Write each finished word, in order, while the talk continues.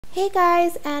Hey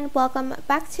guys, and welcome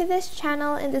back to this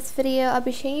channel. In this video I'll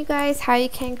be showing you guys how you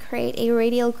can create a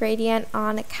radial gradient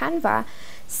on Canva.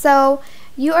 So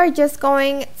you are just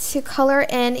going to color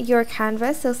in your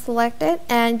canvas, so select it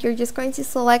and you're just going to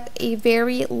select a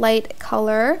very light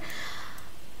color.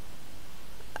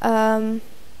 I'm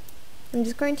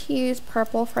just going to use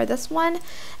purple for this one.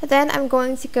 Then I'm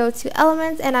going to go to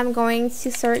elements and I'm going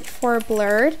to search for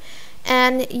blurred,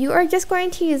 and you are just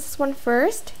going to use this one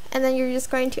first, and then you're just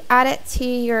going to add it to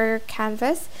your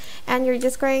canvas and you're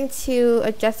just going to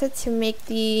adjust it to make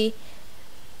the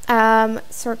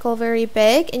circle very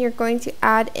big, and you're going to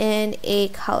add in a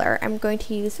color. I'm going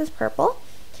to use this purple.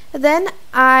 Then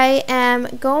I am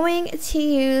going to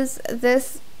use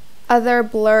this other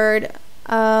blurred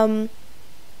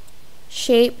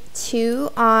shape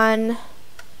 2 on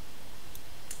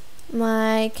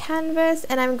my canvas,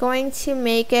 and I'm going to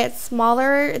make it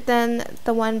smaller than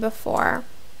the one before,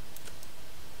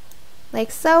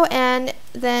 like so. And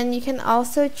then you can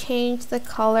also change the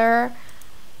color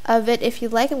of it if you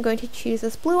like. I'm going to choose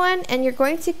this blue one, and you're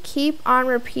going to keep on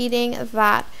repeating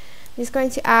that. I'm just going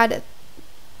to add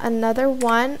another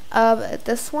one of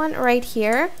this one right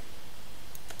here,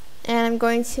 and I'm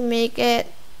going to make it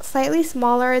slightly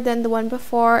smaller than the one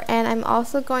before, and I'm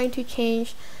also going to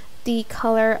change the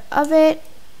color of it.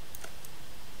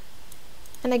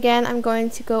 And again, I'm going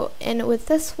to go in with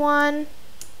this one,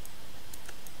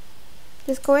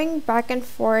 just going back and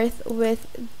forth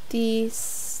with the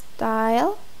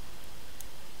style.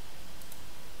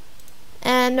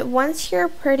 And once you're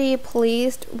pretty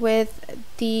pleased with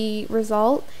the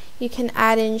result, you can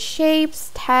add in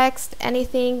shapes, text,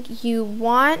 anything you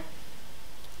want.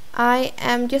 I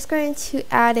am just going to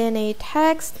add in a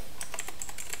text,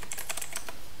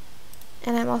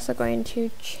 and I'm also going to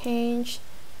change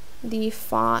the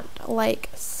font like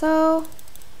so.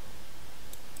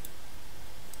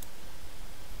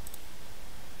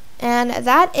 And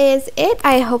that is it.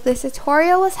 I hope this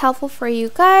tutorial was helpful for you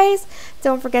guys.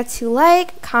 Don't forget to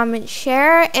like, comment,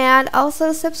 share, and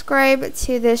also subscribe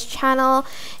to this channel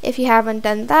if you haven't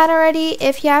done that already.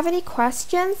 If you have any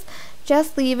questions,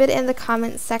 just leave it in the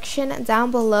comment section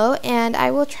down below and I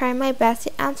will try my best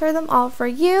to answer them all for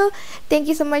you. Thank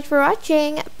you so much for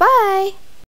watching. Bye!